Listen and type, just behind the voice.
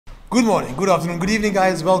Good morning, good afternoon, good evening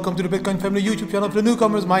guys. Welcome to the Bitcoin Family YouTube channel for the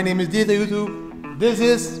newcomers. My name is Taihuttu. This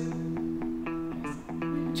is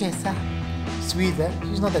Jessa. Sweet, eh?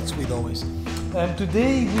 She's not that sweet always.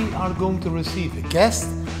 Today we are going to receive a guest.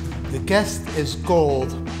 The guest is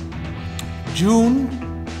called June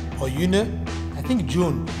or Yune. I think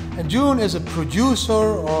June. And June is a producer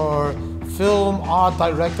or film art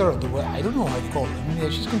director. I don't know how you call it. I mean,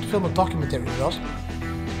 she's going to film a documentary with us.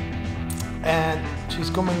 And she's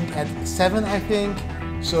coming at 7, I think.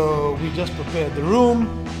 So we just prepared the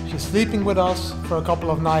room. She's sleeping with us for a couple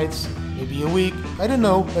of nights, maybe a week. I don't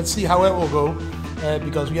know. Let's see how it will go.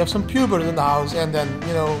 Because we have some pubers in the house, and then,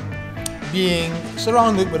 you know, being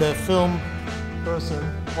surrounded with a film person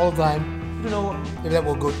all the time, I don't know if that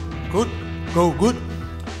will go good.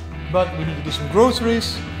 But we need to do some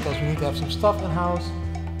groceries because we need to have some stuff in the house.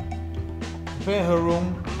 Prepare her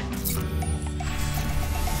room.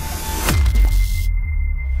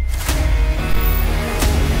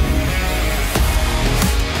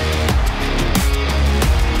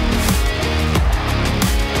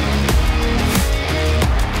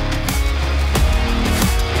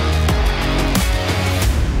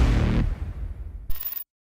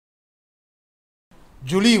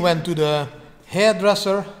 Julie went to the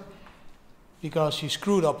hairdresser because she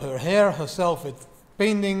screwed up her hair herself with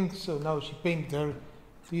painting. So now she painted her,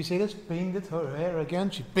 do you say this? Painted her hair again?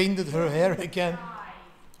 She painted her hair again.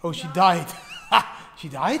 Oh, she died. She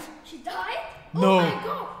died? She died? No. Oh my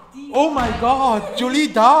god. Oh my god, Julie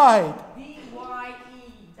died.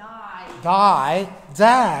 D-Y-E, died.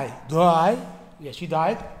 Die. Yeah, she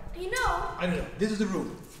died. You know? I don't know. This is the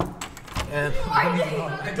room. And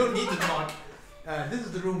I don't need to talk. This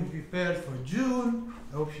is the room we prepared for June.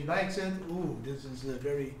 I hope she likes it. Ooh, this is a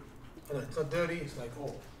very, it's not dirty, it's like,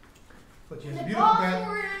 oh. But she has a beautiful bed.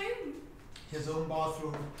 She has her own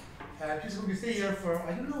bathroom. She's going to stay here for,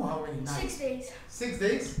 I don't know how many nights. 6 days. 6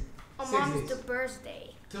 days? On Mom's birthday.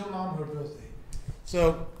 Till Mom, her birthday.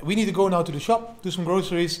 So, we need to go now to the shop, do some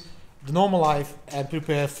groceries, the normal life, and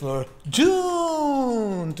prepare for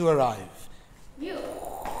June to arrive. You.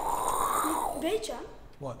 Beetje.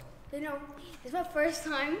 What? You know, it's my first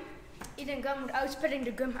time eating gum without spitting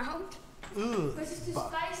the gum out. Ooh. Because it's too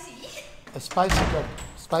spicy. A spicy gum.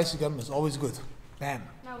 Spicy gum is always good. Bam.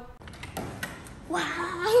 No. Wow.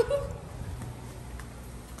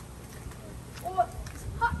 Oh, it's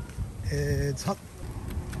hot. It's hot.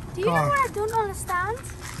 Do you know what I don't understand?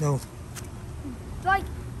 No. Like,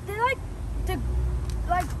 the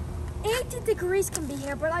 80 degrees can be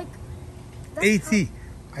here, but like... 80.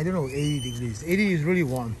 I don't know, 80 degrees. 80 is really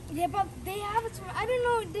warm. Yeah, but they have it. I don't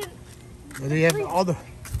know. They have other.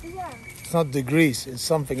 Yeah. It's not degrees. It's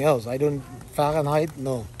something else. I don't. Fahrenheit.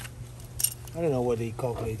 No. I don't know what they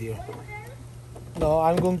calculate here. No,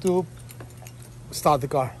 I'm going to start the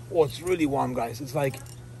car. Oh, it's really warm, guys. It's like,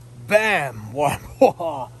 bam, warm.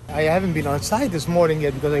 I haven't been outside this morning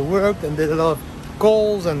yet because I worked and did a lot of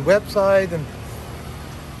calls and website, and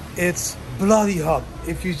it's bloody hot.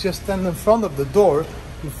 If you just stand in front of the door,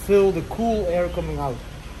 you feel the cool air coming out.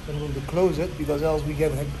 So I'm going to close it because else we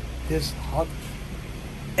get this hot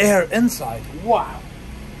air inside. Wow.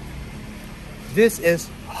 This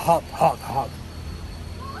is hot.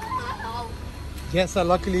 Yes,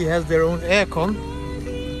 luckily has their own aircon.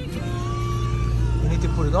 You need to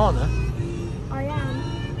put it on, huh? I am.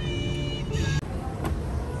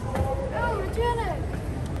 Oh, natuurlijk.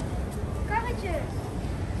 Karretjes.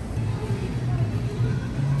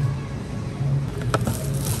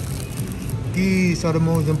 These are the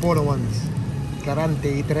most important ones.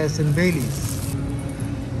 Carante, Tres, and Baileys.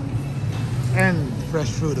 And fresh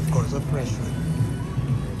fruit, of course, fresh fruit.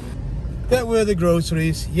 That were the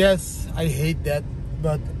groceries. Yes, I hate that,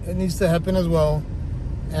 but it needs to happen as well.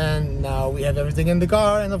 And now we have everything in the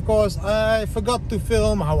car. And of course, I forgot to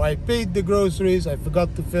film how I paid the groceries. I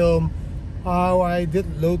forgot to film how I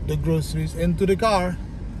did load the groceries into the car.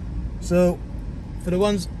 So, for the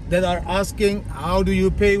ones that are asking, how do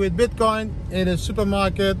you pay with Bitcoin in a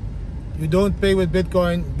supermarket? You don't pay with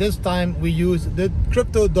Bitcoin. This time we use the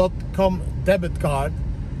Crypto.com debit card.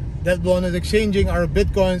 That one is exchanging our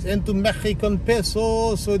Bitcoins into Mexican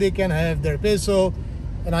peso so they can have their peso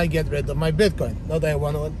and I get rid of my Bitcoin. Not that I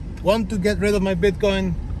want to get rid of my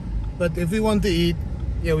Bitcoin, but if we want to eat,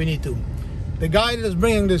 yeah, we need to. The guy that is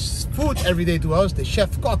bringing this food every day to us, the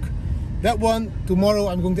chef cook, that one, tomorrow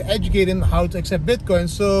I'm going to educate him how to accept Bitcoin.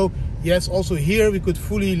 So yes, also here we could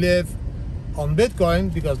fully live on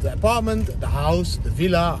Bitcoin because the apartment, the house, the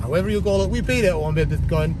villa, however you call it, we pay that on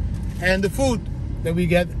Bitcoin. And the food that we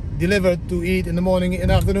get delivered to eat in the morning, in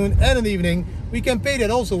the afternoon and in the evening, we can pay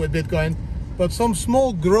that also with Bitcoin. But some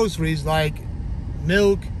small groceries like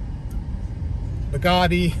milk,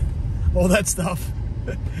 Bacardi, all that stuff.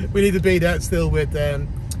 We need to pay that still with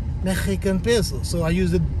Mexican pesos. So I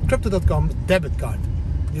use the Crypto.com debit card.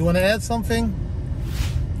 Do you want to add something?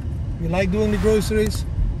 You like doing the groceries?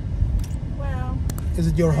 Well, is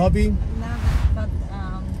it your hobby? No, but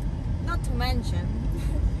not to mention,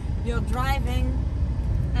 you're driving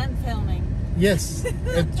and filming. Yes,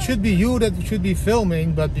 it should be you that should be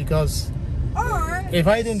filming, but because Or if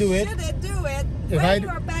I didn't do it, should it do it if when you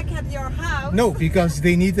are back at your house? No, because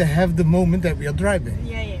they need to have the moment that we are driving.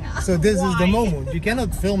 Yeah. So this is the Why? moment. You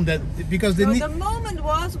cannot film that because they So need. the moment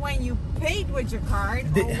was when you paid with your card,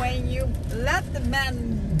 or when you let the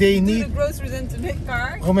man They do need the groceries into the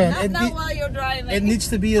car. Oh man, not now while you're driving. It needs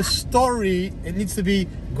to be a story. It needs to be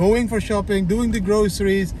going for shopping, doing the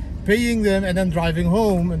groceries, paying them, and then driving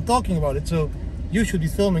home and talking about it. So you should be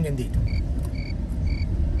filming indeed.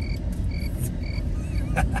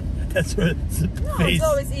 That's what it's No, face. it's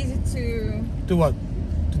always easy to... To what?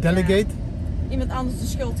 To delegate? Iemand anders de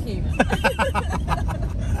schuld geven.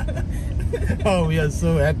 Oh, we are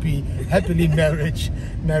so happily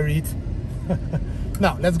married.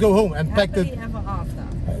 Now let's go home and pack Happily ever after.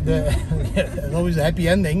 There's always a happy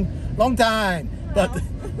ending. Long time, but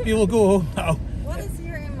we will go home now. What is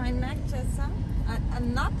here in my neck, Jessa? A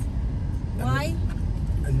nut? Why?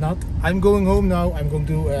 A nut. I'm going home now. I'm going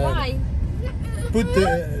to Why? put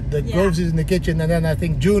the groceries in the kitchen, and then I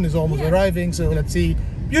think June is almost arriving. So let's see.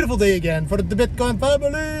 Beautiful day again for the Bitcoin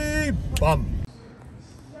family. Bam.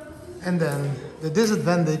 And then the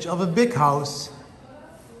disadvantage of a big house.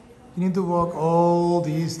 You need to walk all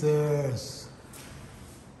these stairs.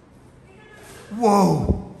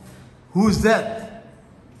 Whoa! Who's that?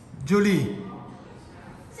 Julie.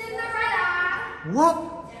 Cinderella.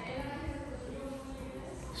 What?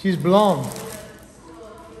 She's blonde.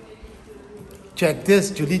 Check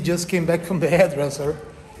this. Julie just came back from the hairdresser.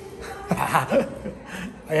 I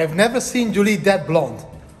have never seen Julie that blonde.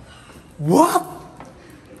 What?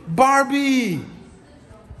 Barbie!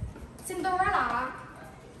 Cinderella.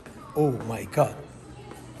 Oh my god.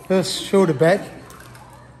 First show the back.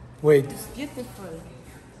 Wait. It's beautiful.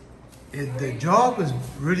 The job is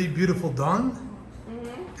really beautiful done.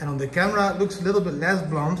 And on the camera it looks a little bit less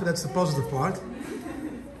blonde, so that's the positive part.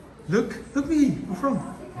 Look me, in front.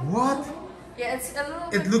 What? Yeah, it's a little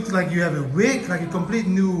It bit, looked like you have a wig, like a complete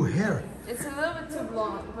new hair. it's a little bit too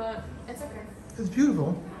blonde, but it's okay. It's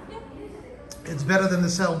beautiful. It's better than the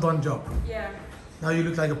self-done job. Yeah. Now you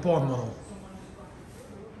look like a porn model.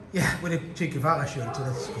 Yeah, with a Che Guevara shirt, so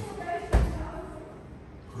that's cool.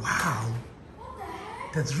 Wow.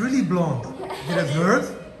 That's really blonde. Did it hurt?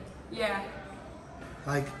 Yeah,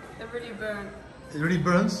 Like, it really burned. it really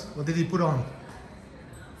burns? What did he put on?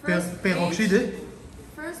 First Peroxide?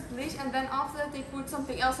 First bleach, and then after that they put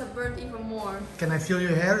something else that burned even more. Can I feel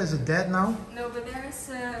your hair? Is it dead now? No, but there is,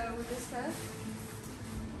 what is that?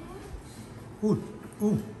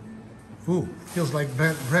 Ooh, feels like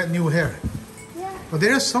brand new hair. Yeah. But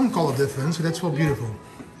there is some color difference, so that's so beautiful.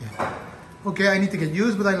 Yeah. Okay, I need to get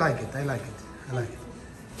used, but I like it. I like it.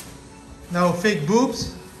 Now fake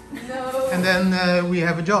boobs, No. and then we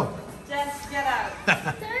have a job. Just get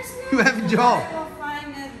out. You have a job. I will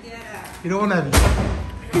find it, get out. You don't want to have a job.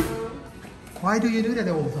 Why do you do that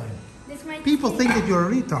all the time? This might People think that you're a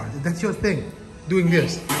retard. That's your thing, doing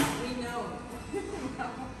this. We know.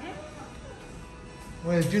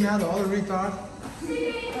 Whereas do you know the other retard?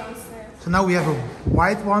 Downstairs. So now we have a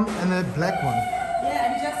white one and a black one. Yeah,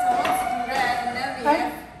 and just wants to do red, and then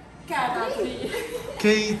we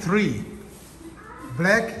have K3. K3.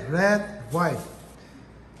 Black, red, white.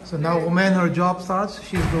 So now when her job starts,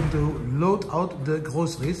 she's going to load out the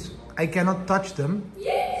groceries. I cannot touch them.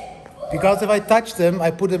 Because if I touch them, I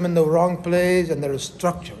put them in the wrong place and there is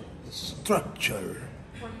structure. Structure.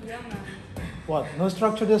 What? No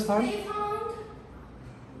structure this time?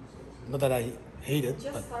 Not that I hate it,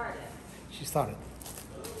 but Just started. she started.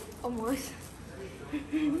 Almost.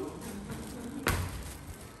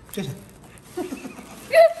 Jason.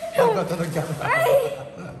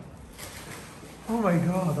 Oh my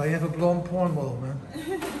god, I have a blonde porn model, man.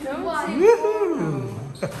 Woohoo!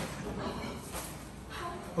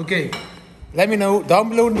 Okay, let me know down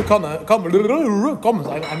below in the comments.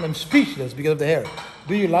 I'm speechless because of the hair.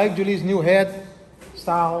 Do you like Julie's new hair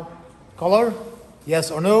style, color?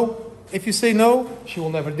 Yes or no? If you say no, she will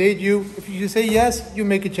never date you. If you say yes, you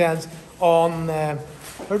make a chance on her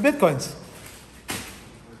bitcoins.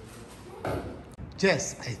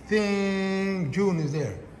 Yes, I think June is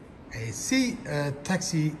there. I see a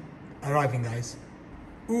taxi arriving, guys.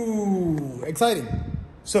 Ooh, exciting.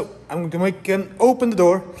 So, I'm going to open the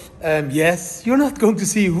door. Yes, you're not going to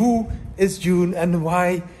see who is June and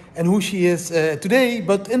why and who she is today,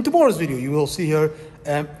 but in tomorrow's video you will see her.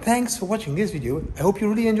 Thanks for watching this video. I hope you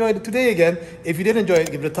really enjoyed it today again. If you did enjoy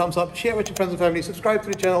it, give it a thumbs up, share with your friends and family, subscribe to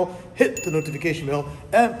the channel, hit the notification bell,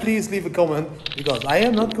 and please leave a comment, because I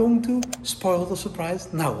am not going to spoil the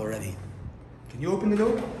surprise now already. Can you open the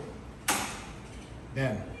door?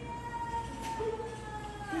 Damn.